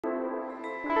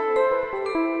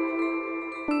So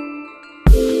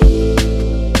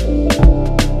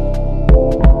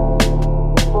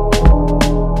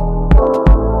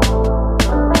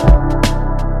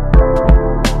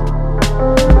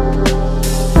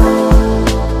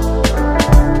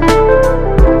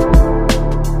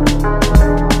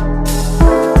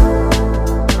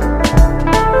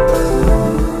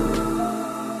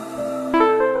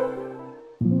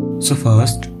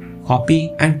first,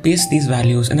 copy and paste these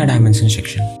values in the dimension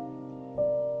section.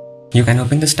 You can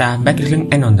open this tab by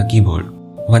clicking N on the keyboard.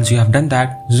 Once you have done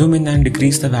that, zoom in and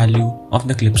decrease the value of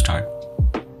the clip start.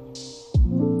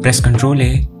 Press Ctrl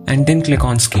A and then click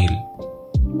on Scale.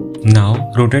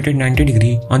 Now rotate it 90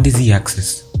 degrees on the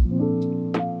Z-axis.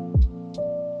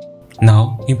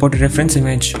 Now import a reference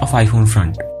image of iPhone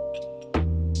front.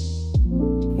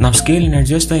 Now scale and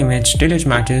adjust the image till it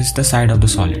matches the side of the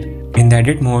solid. In the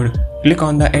edit mode, click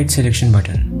on the edge selection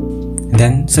button.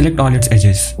 Then select all its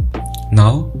edges.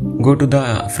 Now go to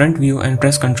the front view and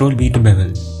press Ctrl B to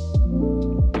bevel.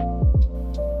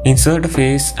 Insert a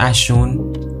face as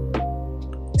shown.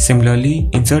 Similarly,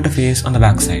 insert a face on the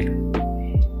back side.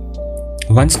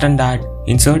 Once done that,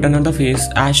 insert another face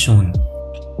as shown.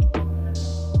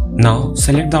 Now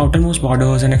select the outermost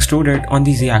borders and extrude it on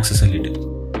the Z-axis a little.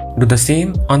 Do the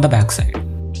same on the back side.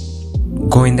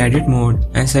 Go in the edit mode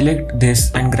and select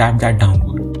this and grab that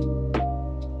downward.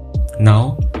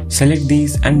 Now select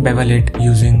these and bevel it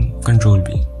using Ctrl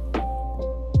B.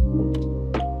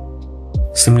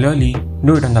 Similarly,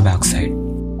 do it on the back side.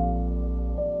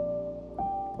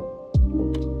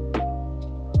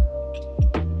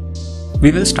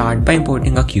 We will start by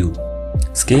importing a cube.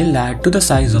 Scale that to the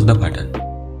size of the button.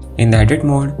 In the edit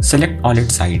mode, select all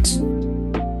its sides.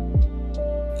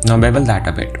 Now bevel that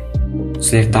a bit.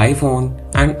 Select the iPhone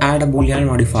and add a boolean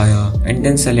modifier and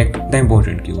then select the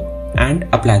imported cube and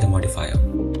apply the modifier.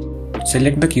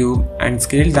 Select the cube and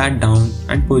scale that down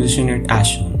and position it as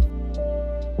shown.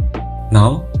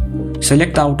 Now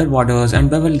select the outer borders and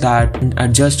bevel that and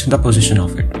adjust the position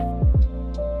of it.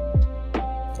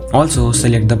 Also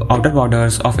select the outer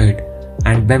borders of it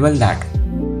and bevel that.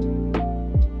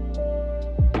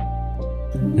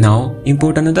 Now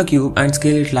import another cube and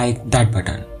scale it like that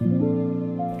button.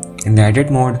 In the edit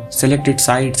mode, select its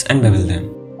sides and bevel them.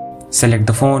 Select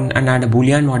the phone and add a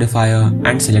boolean modifier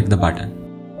and select the button.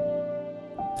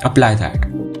 Apply that.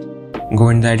 Go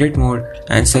in the edit mode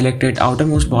and select its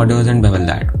outermost borders and bevel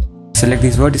that. Select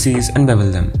these vertices and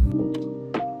bevel them.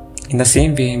 In the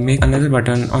same way, make another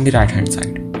button on the right hand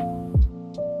side.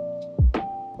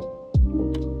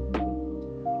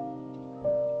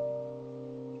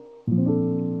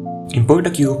 Import a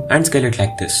cube and scale it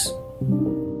like this.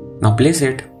 Now place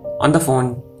it on the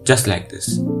phone just like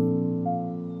this.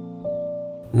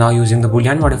 Now using the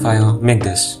boolean modifier, make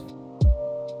this.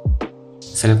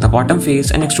 Select the bottom face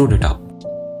and extrude it up.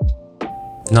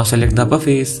 Now select the upper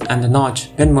face and the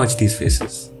notch, then merge these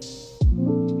faces.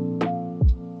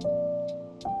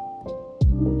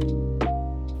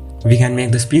 We can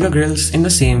make the speaker grills in the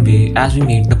same way as we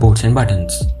made the ports and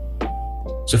buttons.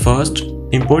 So first,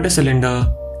 import a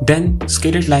cylinder, then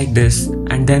scale it like this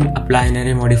and then apply an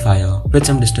array modifier with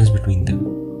some distance between them.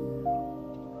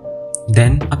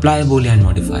 Then apply a boolean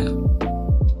modifier.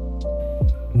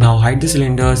 Now hide the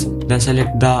cylinders, then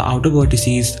select the outer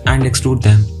vertices and extrude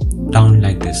them down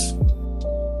like this.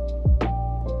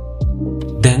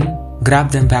 Then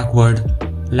grab them backward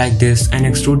like this and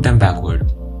extrude them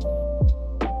backward.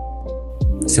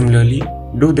 Similarly,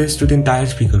 do this to the entire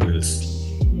speaker grills.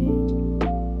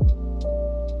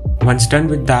 Once done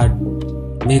with that,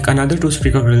 make another 2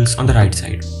 speaker grills on the right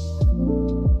side.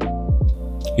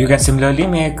 You can similarly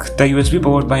make the USB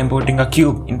port by importing a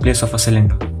cube in place of a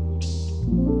cylinder.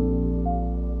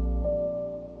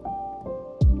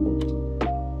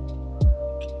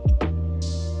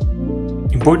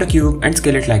 Import a cube and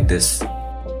scale it like this.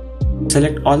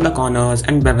 Select all the corners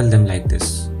and bevel them like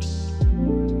this.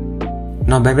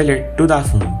 Now bevel it to the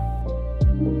phone.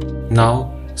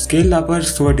 Now scale the upper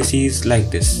vertices like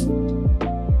this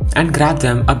and grab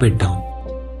them a bit down.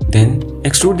 Then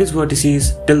extrude these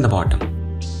vertices till the bottom.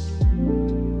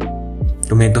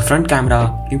 To make the front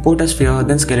camera, import a sphere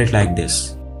then scale it like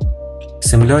this.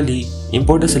 Similarly,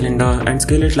 import a cylinder and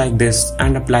scale it like this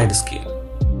and apply the scale.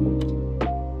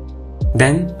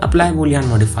 Then apply boolean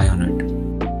modifier on it.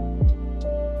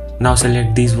 Now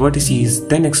select these vertices,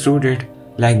 then extrude it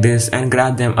like this and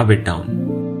grab them a bit down.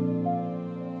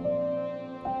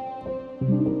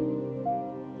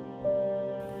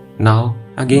 Now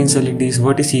again select these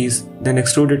vertices, then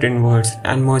extrude it inwards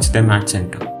and merge them at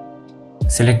center.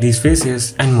 Select these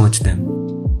faces and merge them.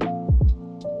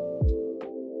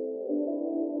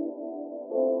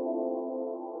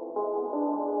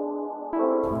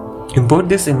 Import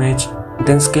this image,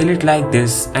 then scale it like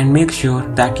this and make sure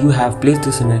that you have placed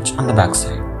this image on the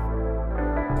backside.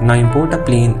 Now import a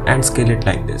plane and scale it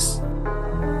like this.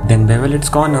 Then bevel its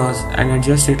corners and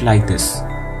adjust it like this.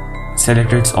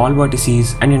 Select its all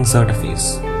vertices and insert a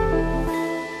face.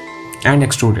 And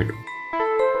extrude it.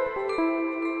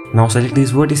 Now select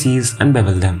these vertices and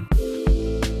bevel them.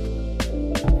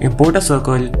 Import a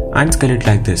circle and scale it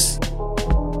like this.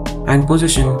 And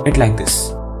position it like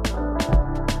this.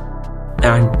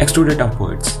 And extrude it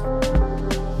upwards.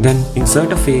 Then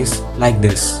insert a face like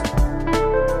this.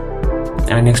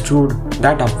 And extrude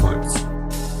that upwards.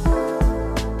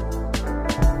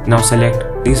 Now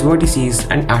select these vertices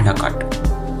and add a cut.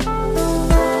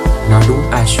 Now do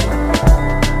as shown.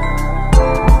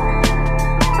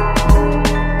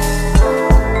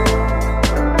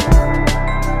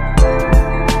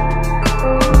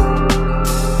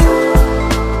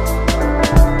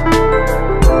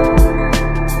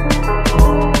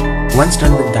 Once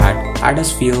done with that, add a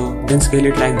sphere, then scale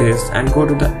it like this and go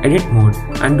to the edit mode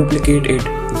and duplicate it,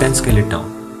 then scale it down.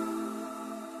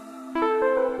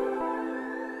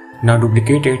 Now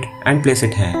duplicate it and place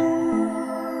it here.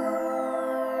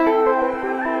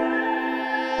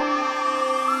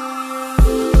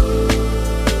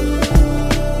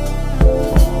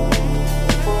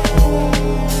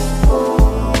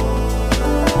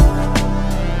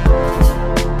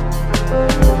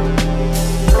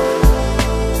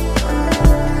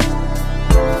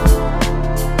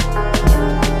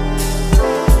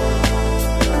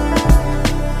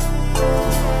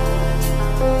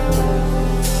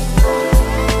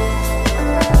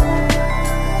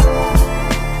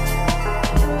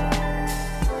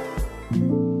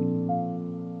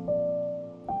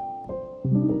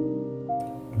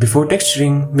 Before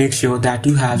texturing, make sure that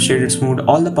you have shaded smooth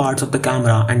all the parts of the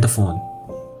camera and the phone.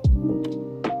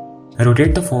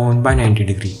 Rotate the phone by 90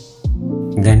 degrees.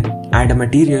 Then add a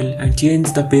material and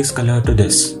change the base color to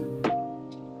this.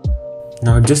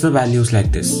 Now adjust the values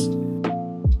like this.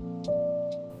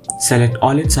 Select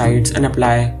all its sides and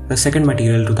apply the second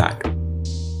material to that.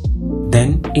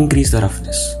 Then increase the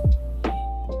roughness.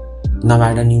 Now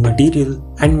add a new material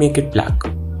and make it black.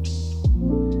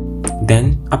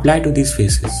 Then apply to these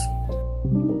faces.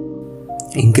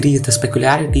 Increase the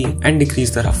specularity and decrease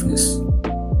the roughness.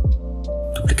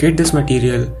 Duplicate this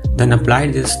material, then apply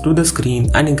this to the screen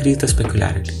and increase the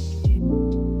specularity.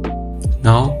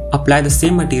 Now apply the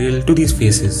same material to these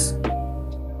faces.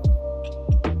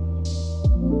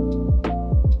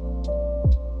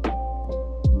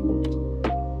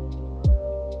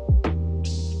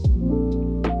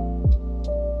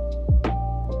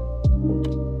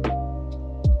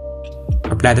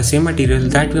 Apply the same material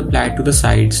that we applied to the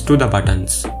sides to the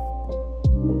buttons.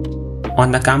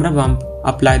 On the camera bump,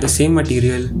 apply the same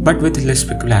material but with less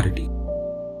specularity.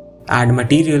 Add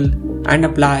material and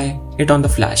apply it on the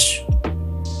flash.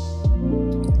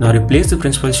 Now replace the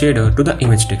principal shader to the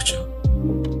image texture.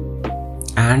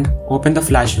 And open the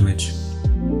flash image.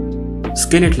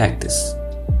 Scale it like this.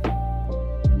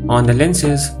 On the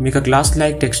lenses, make a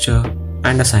glass-like texture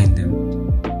and assign them.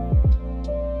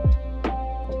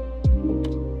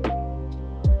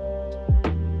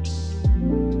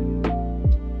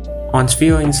 On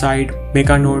sphere inside, make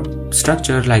a node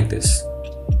structure like this.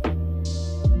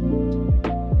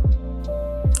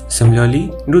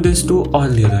 Similarly, do this to all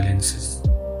the other lenses.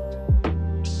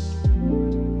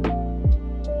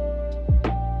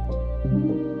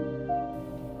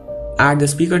 Add the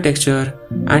speaker texture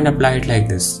and apply it like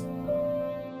this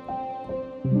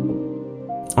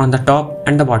on the top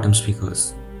and the bottom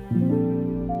speakers.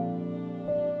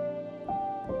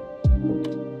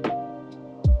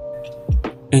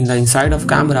 In the inside of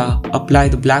camera, apply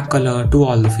the black color to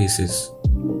all the faces.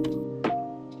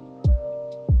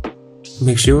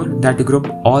 Make sure that you group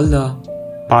all the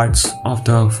parts of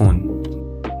the phone.